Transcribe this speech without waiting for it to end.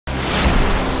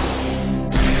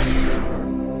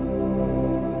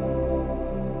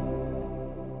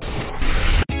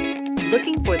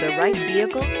Looking for the right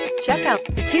vehicle? Check out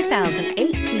the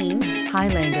 2018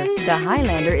 Highlander. The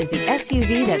Highlander is the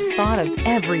SUV that's thought of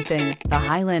everything. The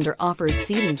Highlander offers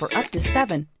seating for up to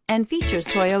 7 and features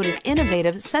Toyota's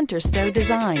innovative center stow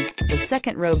design. The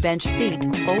second row bench seat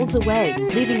folds away,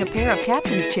 leaving a pair of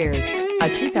captain's chairs.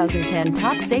 A 2010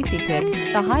 top safety pick,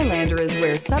 the Highlander is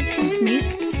where substance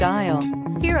meets style.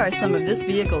 Here are some of this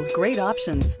vehicle's great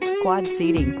options: quad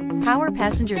seating, power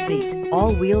passenger seat,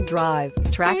 all-wheel drive,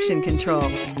 traction control,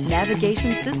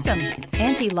 navigation system,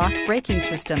 anti-lock braking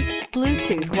system,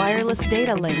 Bluetooth wireless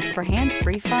data link for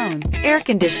hands-free phone, air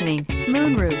conditioning,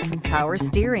 moonroof, power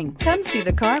steering. Come see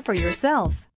the car for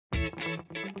yourself.